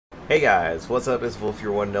Hey guys, what's up? It's Volf,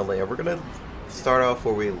 your one and only, and we're gonna start off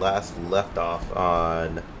where we last left off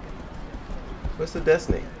on what's the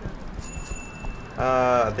Destiny?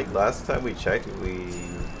 I think last time we checked,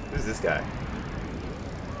 who's this guy?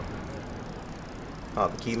 Oh,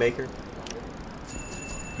 the key maker.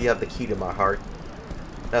 You have the key to my heart.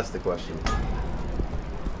 That's the question.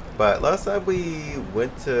 But last time we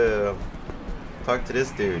went to talk to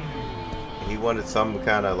this dude. He wanted some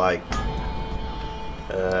kind of like.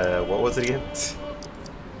 What was it again?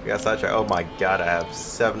 We got sidetracked. Oh my god, I have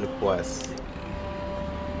 7 quests.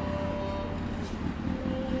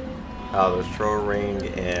 Oh, there's Troll Ring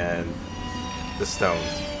and the stone.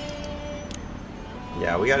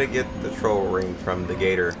 Yeah, we gotta get the Troll Ring from the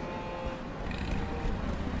Gator.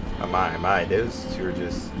 Oh my, those two are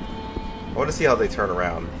just... I want to see how they turn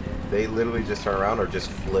around. They literally just turn around or just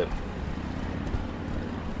flip.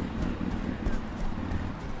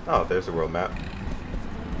 Oh, there's the world map.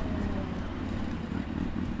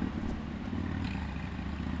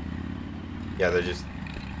 Yeah, they're just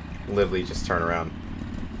literally just turn around.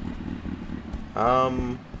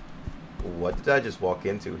 What did I just walk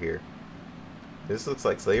into here? This looks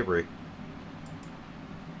like slavery.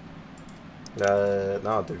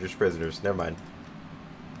 No, they're just prisoners. Never mind.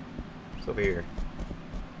 It's over here.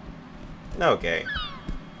 Okay.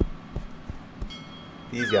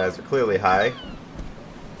 These guys are clearly high.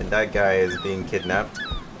 And that guy is being kidnapped.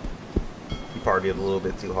 He partied a little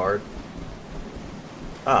bit too hard.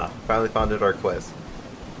 Ah, finally found it, our quest.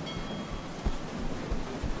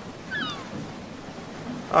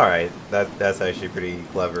 Alright, that's actually pretty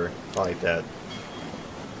clever. I like that.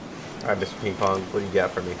 Alright, Mr. Ping Pong, what do you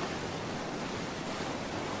got for me?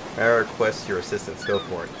 I request your assistance, go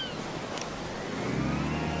for it.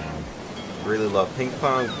 Really love ping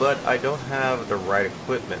pong, but I don't have the right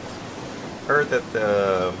equipment. Heard that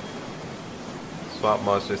the swamp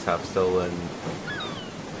monsters have stolen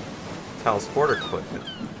town sport equipment.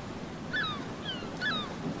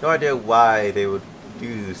 No idea why they would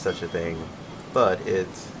do such a thing, but it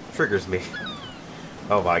triggers me.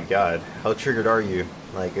 Oh my god, how triggered are you?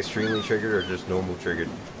 Like extremely triggered or just normal triggered?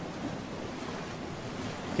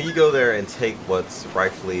 Can you go there and take what's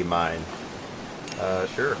rightfully mine?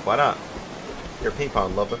 Sure, why not? You're a ping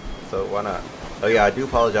pong lover, so why not? Oh yeah, I do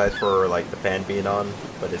apologize for like the fan being on,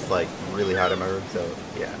 but it's like really hot in my room, so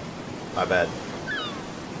yeah, my bad.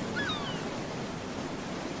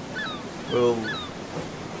 Will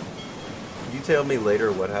you tell me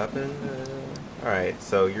later what happened? Alright,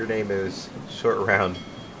 so your name is Short Round.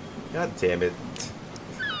 God damn it.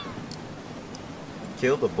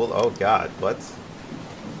 Kill the bull. Oh god, what?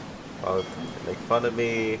 Oh, make fun of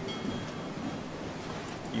me.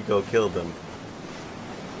 You go kill them.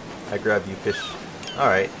 I grab you fish.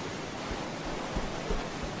 Alright.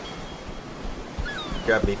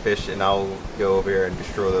 Grab me fish and I'll go over here and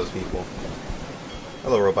destroy those people.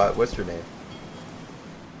 Hello robot, what's your name?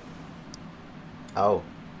 Oh.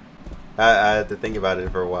 I had to think about it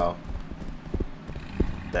for a while.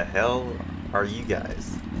 The hell are you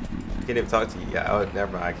guys? I can't even talk to you. Yeah, oh,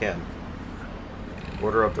 never mind, I can.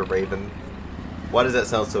 Order of the Raven. Why does that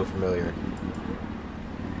sound so familiar?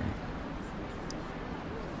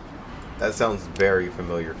 That sounds very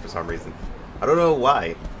familiar for some reason. I don't know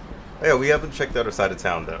why. Oh, yeah, we haven't checked the other side of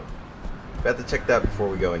town though. We have to check that before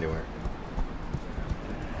we go anywhere.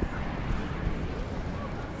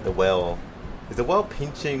 The whale. Is the whale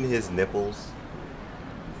pinching his nipples?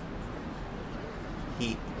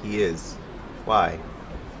 He is. Why?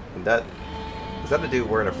 And that is that a dude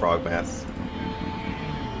wearing a frog mask?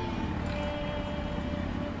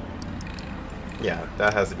 Yeah,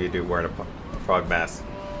 that has to be a dude wearing a frog mask.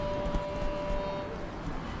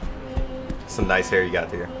 Some nice hair you got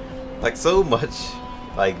there. Like so much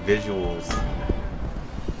like visuals.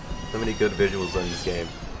 So many good visuals in this game.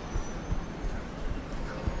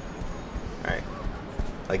 Alright.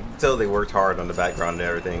 Like you can tell they worked hard on the background and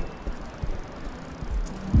everything.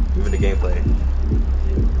 Even the gameplay.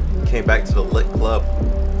 Came back to the lit club.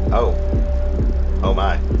 Oh. Oh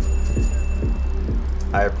my.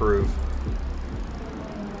 I approve.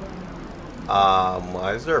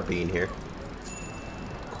 Why is there a bean here?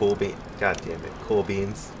 Cool bean. God damn it. Cool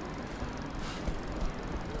beans.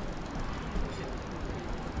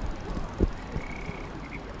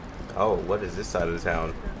 Oh, what is this side of the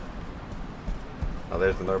town? Oh,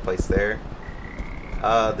 there's another place there.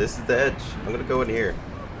 This is the edge. I'm gonna go in here.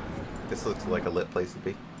 This looks like a lit place to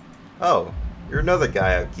be. Oh, you're another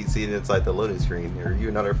guy I keep seeing inside the loading screen. Are you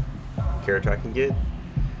another character I can get?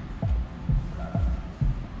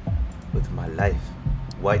 With my life.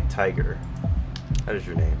 White Tiger. That is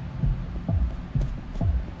your name.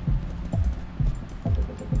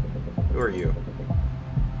 Who are you?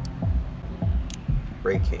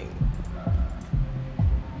 Ray King.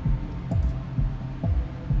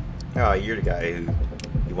 Oh, you're the guy who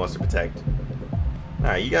he wants to protect.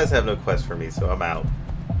 Alright, you guys have no quest for me, so I'm out.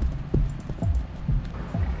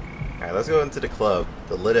 Alright, let's go into the club.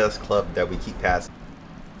 The lit-ass club that we keep passing.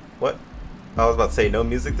 What? I was about to say no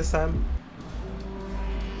music this time?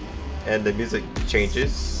 And the music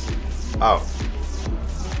changes. Oh.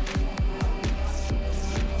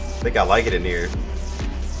 I think I like it in here.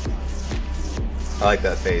 I like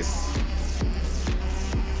that face.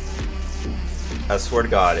 I swear to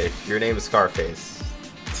God, if your name is Scarface,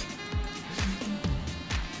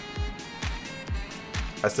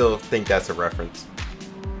 I still think that's a reference.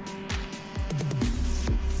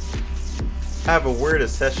 Have a word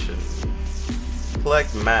session.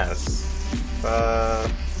 Collect mass. Yeah,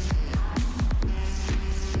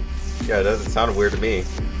 it doesn't sound weird to me.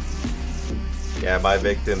 Yeah, my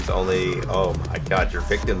victims only... Oh my God, your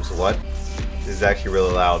victims what? This is actually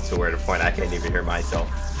really loud to where the point I can't even hear myself.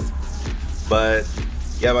 But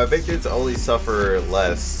yeah, my victims only suffer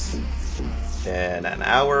less than an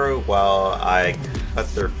hour while I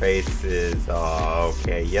cut their faces. Oh,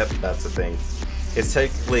 okay, yep, that's the thing. It's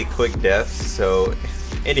technically quick death, so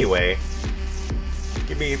anyway,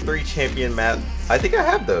 give me 3 champion mat. I think I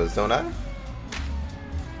have those, don't I?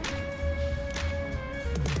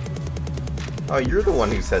 Oh, you're the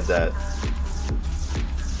one who said that.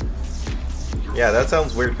 Yeah, that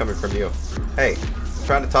sounds weird coming from you. Hey, I'm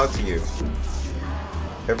trying to talk to you.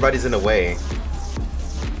 Everybody's in the way.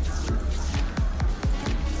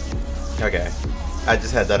 Okay, I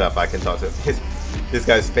just had that up. I can talk to him. This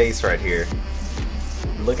guy's face right here.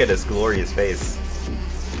 Look at his glorious face.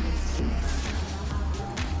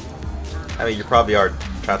 I mean, you probably are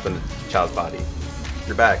trapped in a child's body.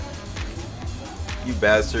 You're back. You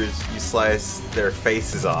bastards, you sliced their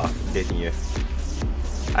faces off, didn't you?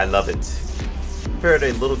 I love it. Prepared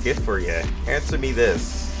a little gift for you. Answer me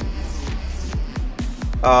this.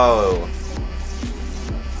 Oh.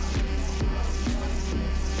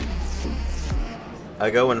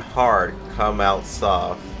 I go in hard, come out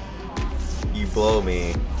soft. You blow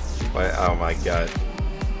me. What? Oh my God.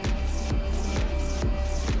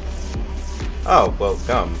 Oh, well,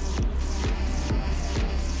 come.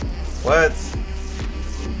 What?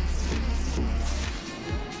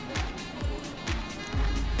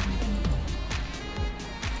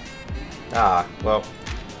 Ah, well.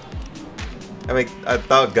 I mean, I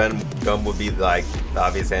thought gun would be like the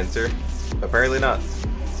obvious answer. Apparently not.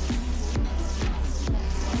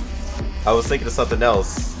 I was thinking of something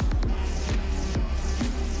else.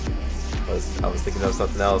 I was thinking of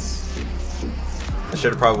something else. I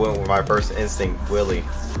should have probably went with my first instinct, Willie.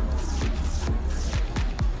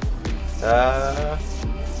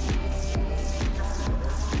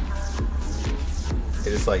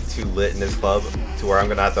 It is like too lit in this club to where I'm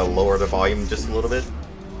gonna have to lower the volume just a little bit.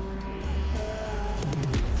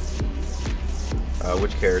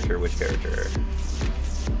 Which character? Which character?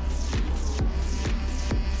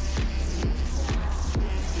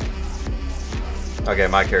 Okay,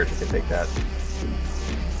 my character can take that.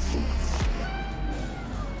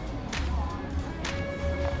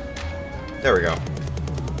 There we go.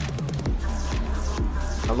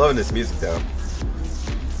 I'm loving this music though.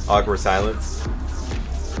 Awkward silence.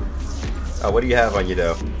 Oh, what do you have on you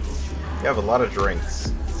though? You have a lot of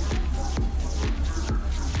drinks.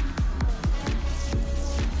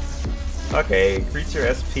 Okay, increase your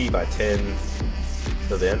SP by 10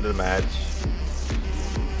 till the end of the match.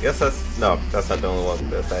 I guess that's... no, that's not the only one with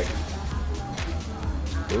the effect.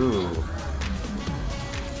 Ooh.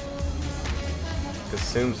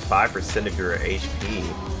 Consumes 5% of your HP.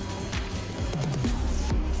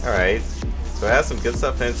 Alright. So it has some good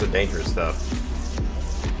stuff and some dangerous stuff.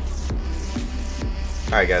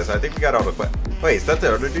 Alright guys, I think we got all the wait, is that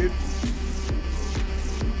the other dude?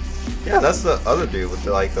 Yeah, that's the other dude with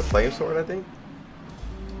the, like, the flame sword, I think.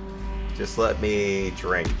 Just let me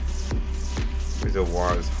drink. It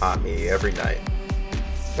warms hot me every night.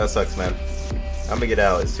 That sucks, man. I'm gonna get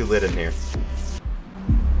out. It's too lit in here.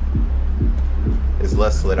 It's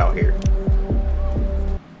less lit out here.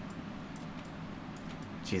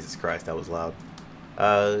 Jesus Christ, that was loud.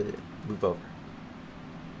 Move over.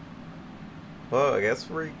 Well, I guess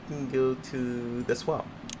we can go to the swamp.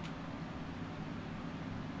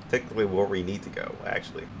 Technically where we need to go,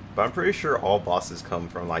 actually. But I'm pretty sure all bosses come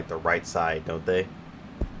from, like, the right side, don't they?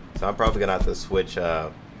 So I'm probably gonna have to switch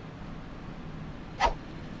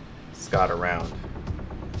Scott around.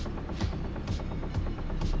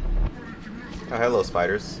 Oh, hello,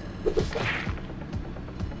 spiders.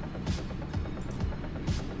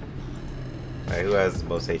 Alright, who has the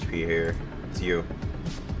most HP here? It's you.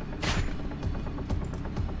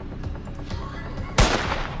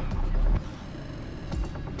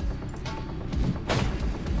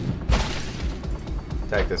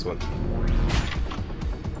 Attack this one.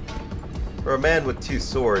 For a man with 2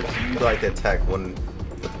 swords, you like to attack one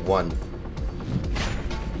with 1.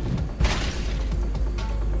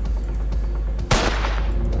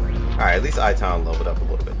 Alright, at least I-Town leveled up a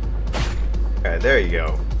little bit. Alright, there you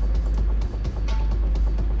go.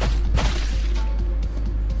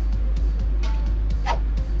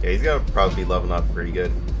 Yeah, he's gonna probably be leveling up pretty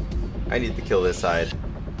good. I need to kill this side.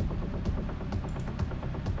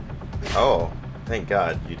 Oh, thank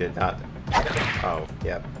God you did not. Oh,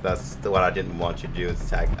 yeah, that's what I didn't want you to do, is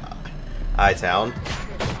attack I-Town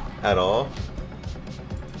at all.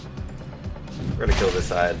 We're gonna kill this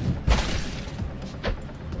side.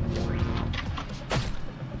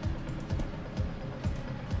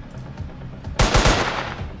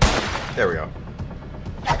 There we go.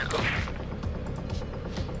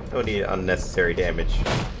 Don't need unnecessary damage.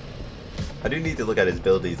 I do need to look at his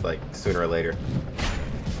abilities like sooner or later.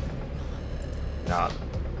 Nah.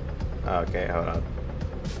 Okay, hold on.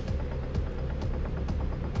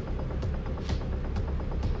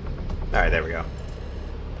 Alright, there we go.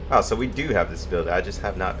 Oh, so we do have this ability. I just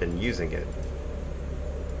have not been using it.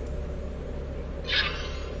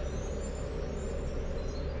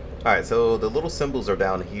 Alright, so the little symbols are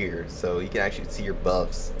down here, so you can actually see your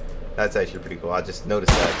buffs. That's actually pretty cool. I just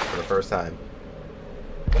noticed that for the first time.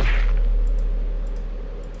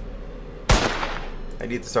 I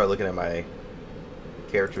need to start looking at my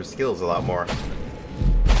character skills a lot more.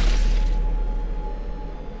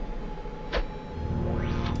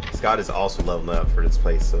 Scott is also leveling up for this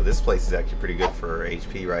place, so this place is actually pretty good for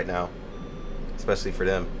HP right now. Especially for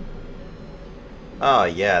them. Oh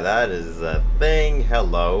yeah, that is a thing.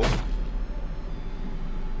 Hello.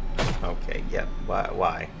 Okay, yep.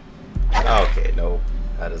 Why? Okay, no.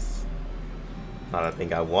 That is not a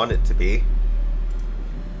thing I want it to be.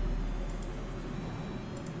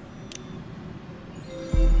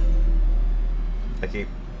 I keep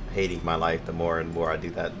hating my life the more and more I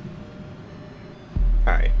do that.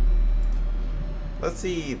 Alright. Let's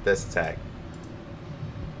see this attack.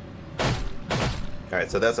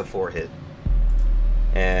 Alright, so that's a 4 hit.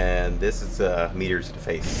 And this is a meter to the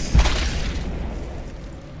face.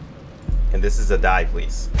 And this is a die,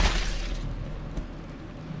 please.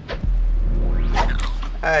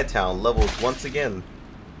 I-Town levels once again.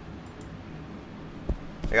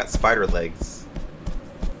 I got spider legs.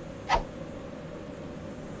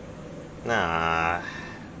 Nah.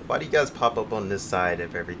 Why do you guys pop up on this side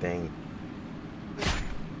of everything?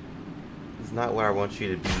 It's not where I want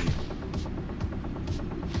you to be.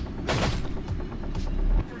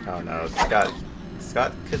 Oh no,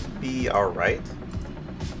 Scott could be alright.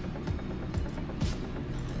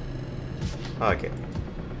 Okay.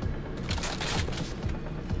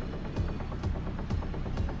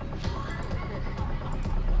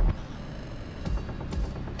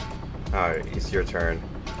 Alright, it's your turn.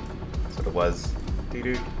 That's what it was.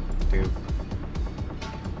 Do.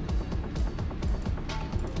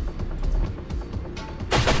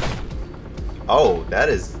 Oh, that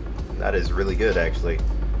is really good actually.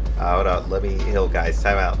 Hold on, let me heal, guys.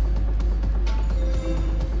 Time out.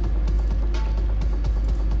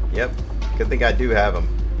 Yep, good thing I do have him.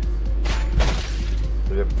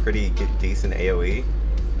 A pretty good, decent AoE.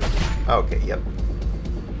 Okay, yep.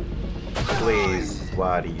 Please,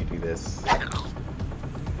 why do you do this?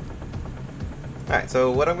 Alright,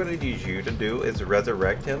 so what I'm going to need you to do is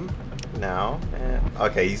resurrect him now.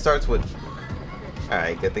 Okay, he starts with...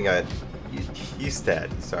 Alright, good thing I used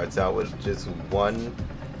that. He starts out with just 1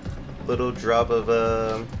 little drop of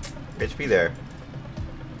HP there.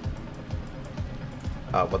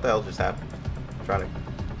 What the hell just happened? I'm trying to...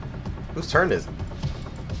 Whose turn is it?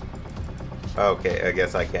 Okay, I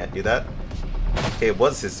guess I can't do that. Okay, it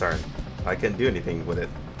was his turn. I couldn't do anything with it.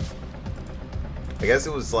 I guess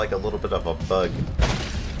it was like a little bit of a bug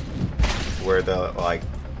where the like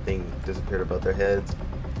thing disappeared above their heads.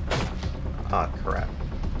 Ah, crap.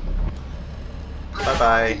 Bye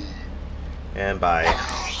bye. And bye.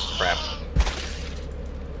 Crap.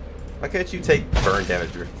 Why can't you take burn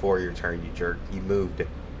damage before your turn, you jerk? You moved.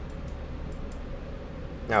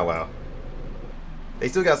 Oh well. They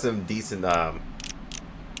still got some decent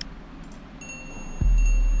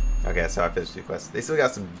okay, so I finished the quest. They still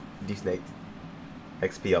got some decent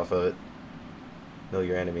XP off of it. Know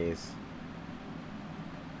your enemies.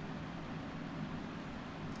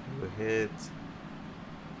 Hit.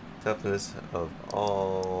 Toughness of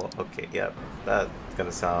all. Okay, yep. That's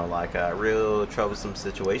gonna sound like a real troublesome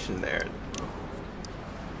situation there.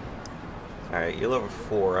 Alright, you're level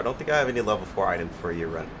 4. I don't think I have any level 4 items for you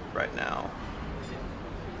right now.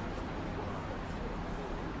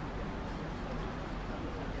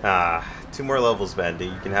 Ah, 2 more levels, man.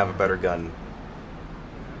 You can have a better gun.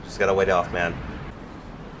 Just gotta wait off, man.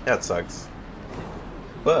 That sucks.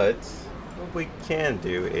 But what we can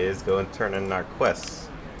do is go and turn in our quests.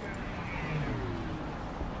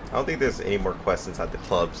 I don't think there's any more quests inside the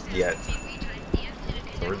clubs yet.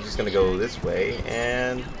 So we're just gonna go this way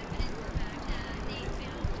and...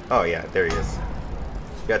 Oh yeah, there he is.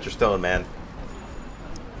 You got your stone, man.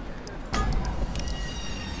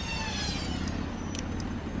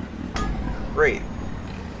 Great.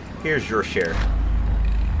 Here's your share.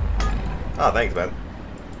 Oh, thanks, man.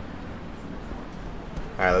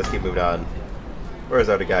 Alright, let's keep moving on. Where's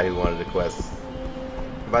the other guy who wanted a quest?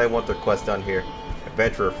 Anybody want their quest done here?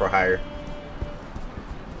 Adventurer for hire.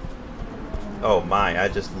 Oh my, I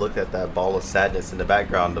just looked at that ball of sadness in the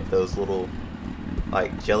background of those little,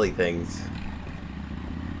 like, jelly things.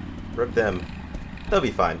 Rip them. They'll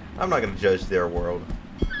be fine. I'm not going to judge their world.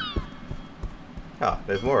 Oh,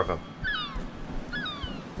 there's more of them.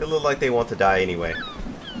 They look like they want to die anyway.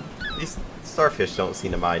 These starfish don't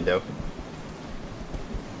seem to mind, though.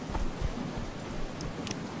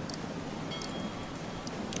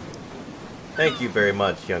 Thank you very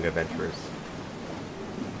much, young adventurers.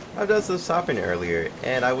 I've done some shopping earlier,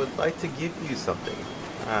 and I would like to give you something.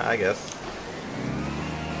 I guess.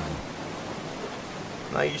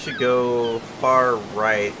 Now you should go far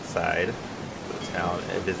right side of the town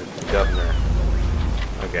and visit the governor.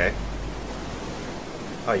 Okay.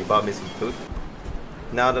 Oh, you bought me some food?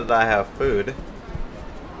 Now that I have food,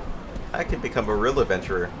 I can become a real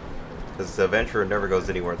adventurer. Because the adventurer never goes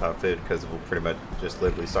anywhere without food, because we'll pretty much just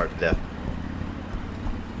literally starve to death.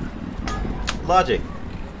 Logic.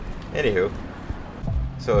 Anywho,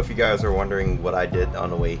 so if you guys are wondering what I did on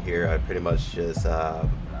the way here, I pretty much just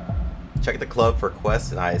checked the club for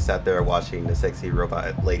quests, and I sat there watching the sexy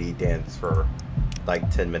robot lady dance for like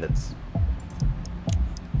 10 minutes.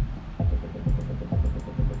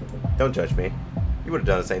 Don't judge me. You would have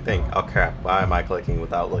done the same thing. Oh crap, why am I clicking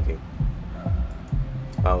without looking?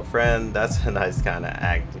 Oh friend, that's a nice kind of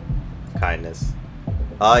act of kindness.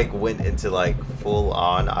 I like went into like full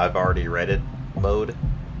on I've already read it mode.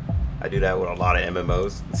 I do that with a lot of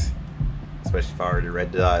MMOs, especially if I already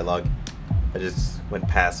read the dialogue. I just went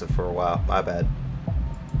passive for a while. My bad.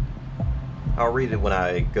 I'll read it when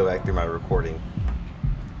I go back through my recording.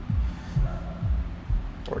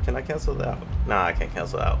 Or can I cancel it out? Nah, I can't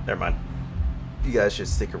cancel it out. Never mind. You guys should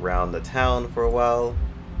stick around the town for a while.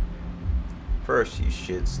 First, you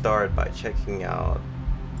should start by checking out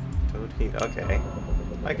Toadine. Okay,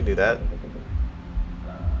 I can do that.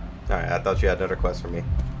 Alright, I thought you had another quest for me.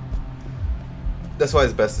 That's why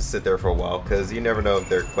it's best to sit there for a while, because you never know if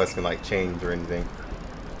their quest can like change or anything.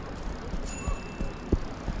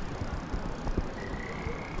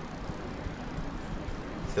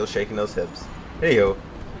 Still shaking those hips. Anywho,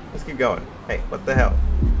 let's keep going. Hey, what the hell?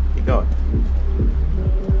 Keep going.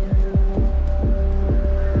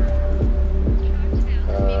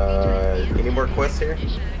 Any more quests here?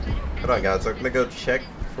 Hold on, guys. I'm gonna go check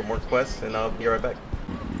for more quests, and I'll be right back.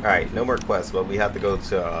 Alright, no more quests, but we have to go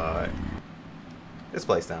to this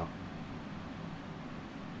place now.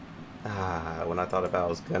 When I thought about I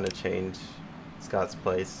was gonna change Scott's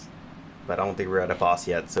place, but I don't think we're at a boss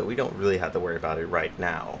yet, so we don't really have to worry about it right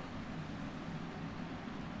now.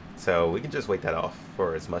 So we can just wait that off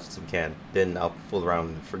for as much as we can. Then I'll fool around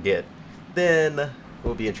and forget. Then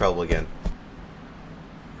we'll be in trouble again.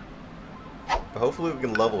 But hopefully we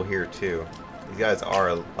can level here too. These guys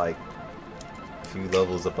are like a few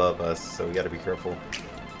levels above us, so we gotta be careful.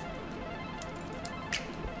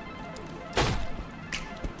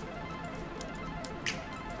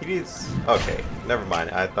 He needs... Okay, never mind.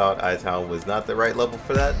 I thought Town was not the right level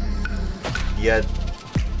for that. Yet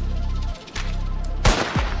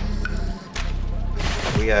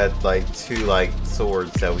we had like 2 like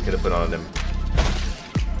swords that we could have put on him.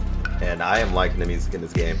 And I am liking the music in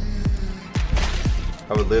this game.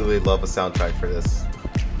 I would literally love a soundtrack for this.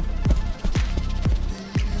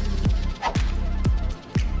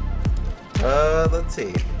 Let's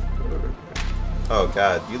see. Oh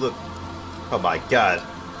god, you look... Oh my god.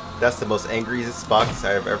 That's the most angriest box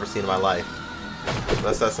I have ever seen in my life.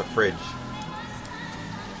 Unless that's a fridge.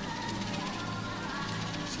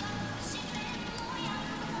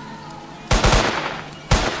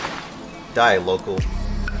 Die, local.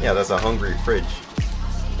 Yeah, that's a hungry fridge.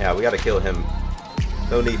 Yeah, we gotta kill him.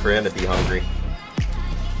 No need for him to be hungry.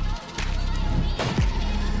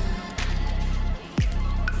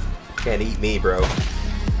 Can't eat me, bro.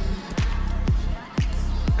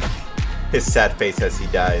 His sad face as he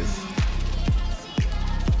dies.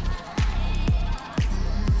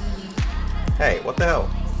 Hey, what the hell?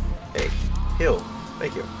 Hey, heal.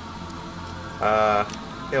 Thank you.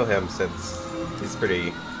 Heal him since he's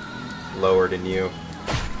pretty lower than you.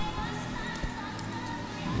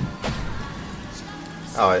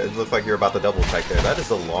 Oh, it looks like you're about to double check there. That is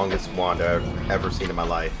the longest wand I've ever seen in my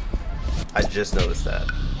life. I just noticed that.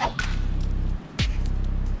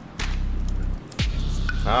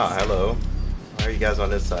 Ah, hello. Why are you guys on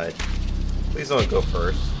this side? Please don't go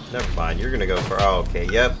first. Never mind, you're gonna go for. Oh, okay,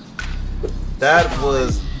 yep. That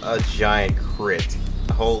was a giant crit.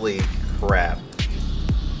 Holy crap.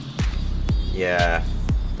 Yeah.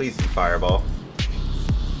 Please eat fireball.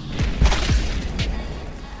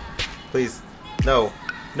 Please. No.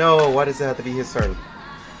 No, why does it have to be his turn?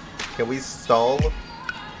 Can we stall?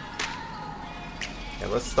 Yeah,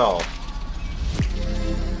 let's stall.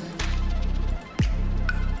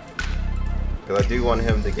 Because I do want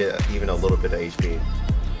him to get even a little bit of HP.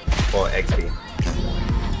 Well, XP.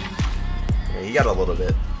 Yeah, he got a little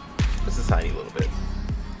bit. Just a tiny little bit.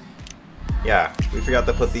 Yeah, we forgot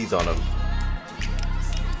to put these on him.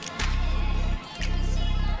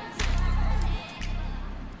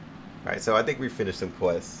 Alright, so I think we finished some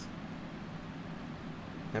quests.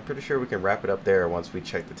 I'm pretty sure we can wrap it up there once we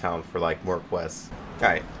check the town for like more quests.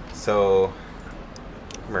 Alright, so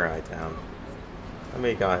come here, town. Let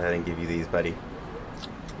me go ahead and give you these, buddy.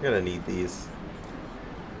 You're gonna need these.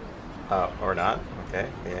 Or not. Okay,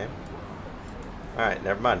 yeah. Alright,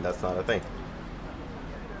 never mind, that's not a thing.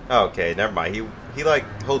 Okay, never mind. He like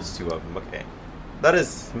holds two of them. Okay. That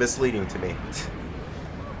is misleading to me.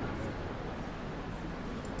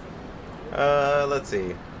 Let's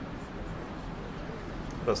see.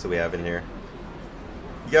 What else do we have in here?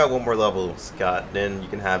 You got one more level, Scott, then you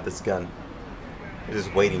can have this gun. I'm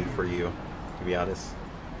just waiting for you, to be honest.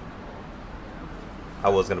 I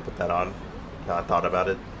was gonna put that on. I thought about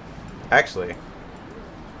it. Actually.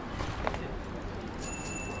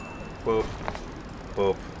 Boop.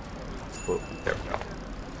 Boop. Boop. There we go.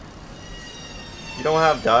 You don't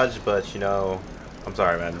have dodge, but you know, I'm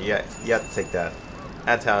sorry, man. You have to take that.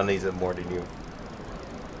 That town needs it more than you.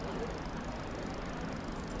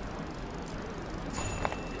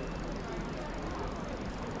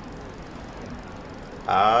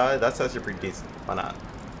 That's actually pretty decent. Why not?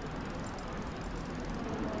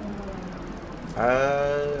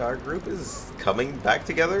 Our group is coming back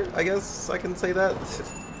together, I guess I can say that.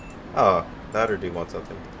 Oh, that or do want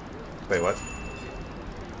something. Wait, what?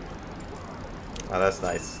 Oh, that's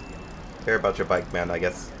nice. Care about your bike, man, I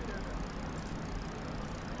guess.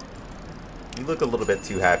 You look a little bit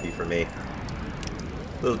too happy for me.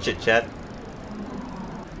 Little chit-chat.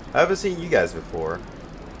 I haven't seen you guys before.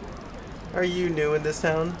 Are you new in this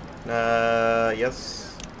town?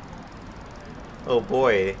 Yes. Oh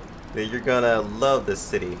boy, then you're gonna love this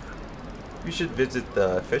city. You should visit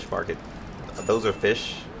the fish market. Those are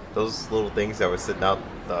fish. Those little things that were sitting out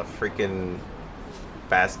the freaking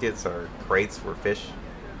baskets or crates were fish.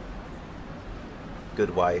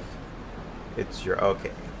 Good wife. It's your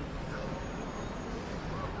okay.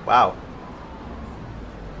 Wow.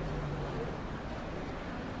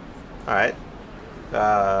 Alright.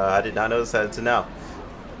 I did not notice that until now.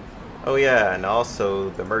 Oh yeah, and also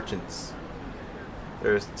the merchants.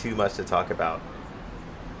 There's too much to talk about.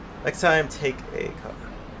 Next time, take a cup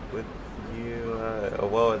with you.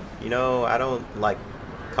 Well, you know, I don't like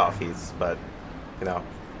coffees, but, you know,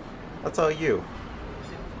 that's all you.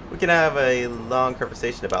 We can have a long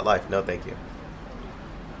conversation about life. No, thank you.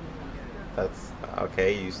 That's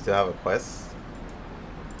okay. You still have a quest?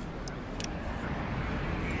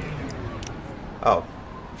 Oh,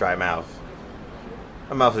 dry mouth.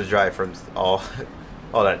 My mouth is dry from all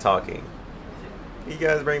that talking. You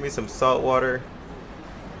guys bring me some salt water?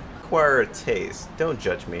 Acquire a taste. Don't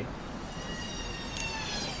judge me.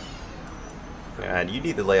 And you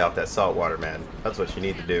need to lay off that salt water, man. That's what you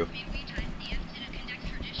need to do.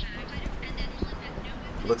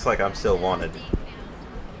 Looks like I'm still wanted.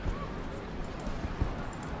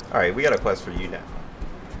 Alright, we got a quest for you now.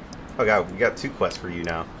 Oh god, we got two quests for you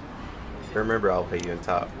now. Remember, I'll pay you on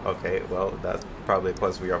top. Okay, well, that's probably a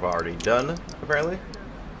quest we have already done, apparently.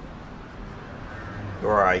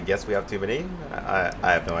 Or I guess we have too many. I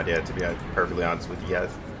have no idea, to be perfectly honest with you guys.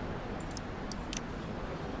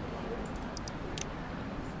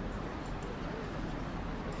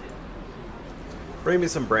 Bring me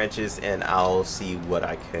some branches and I'll see what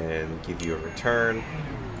I can give you in return.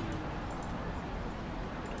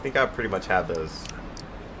 I think I pretty much have those.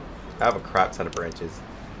 I have a crap ton of branches.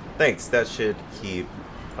 Thanks, that should keep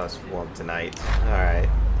us warm tonight. Alright.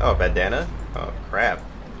 Oh, bandana? Oh, crap.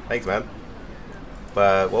 Thanks, man.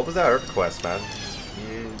 But what was that Earth quest, man?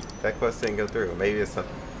 That quest didn't go through. Maybe it's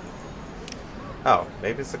something. Oh,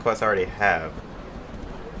 maybe it's the quest I already have,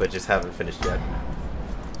 but just haven't finished yet.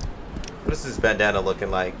 What is this bandana looking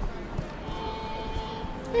like?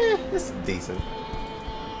 It's decent.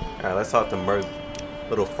 Alright, let's talk to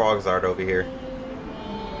little frogs art over here.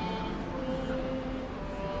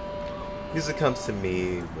 Music comes to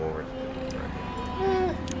me more.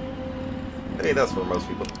 I think that's for most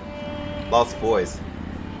people. Lost Boys.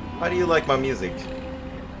 How do you like my music?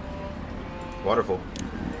 Wonderful.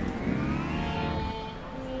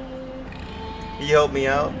 Can you help me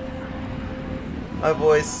out? My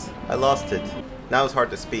voice, I lost it. Now it's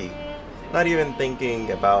hard to speak. Not even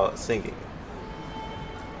thinking about singing.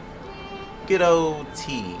 Good old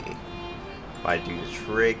tea. Might do the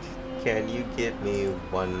trick. Can you get me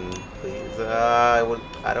one, please?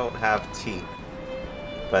 I don't have tea.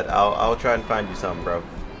 But I'll try and find you some, bro.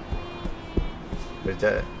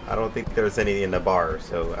 I don't think there's any in the bar,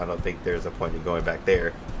 so I don't think there's a point in going back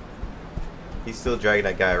there. He's still dragging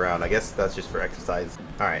that guy around. I guess that's just for exercise.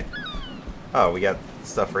 Alright. Oh, we got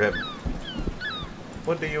stuff for him.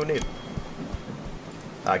 What do you need?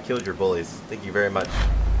 I killed your bullies. Thank you very much.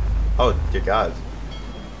 Oh, dear God.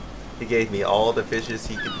 He gave me all the fishes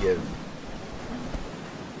he could give.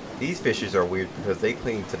 These fishes are weird because they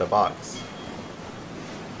cling to the box.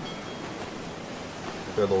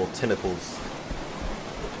 Their little tentacles.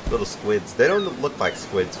 Little squids. They don't look like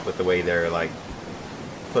squids with the way they're like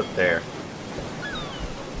put there.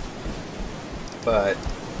 But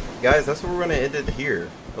guys, that's where we're gonna end it here.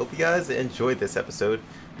 Hope you guys enjoyed this episode.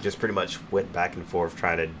 We just pretty much went back and forth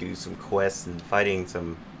trying to do some quests and fighting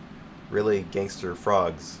some really gangster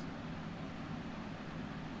frogs.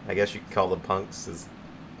 I guess you could call them punks as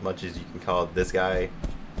much as you can call this guy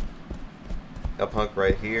a punk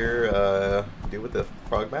right here. Dude with the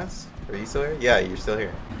frog mask? Are you still here? Yeah, you're still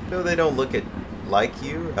here. No, they don't look like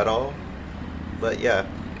you at all. But yeah,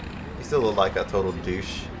 you still look like a total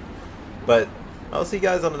douche. But I'll see you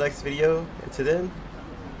guys on the next video. Until then,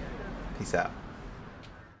 peace out.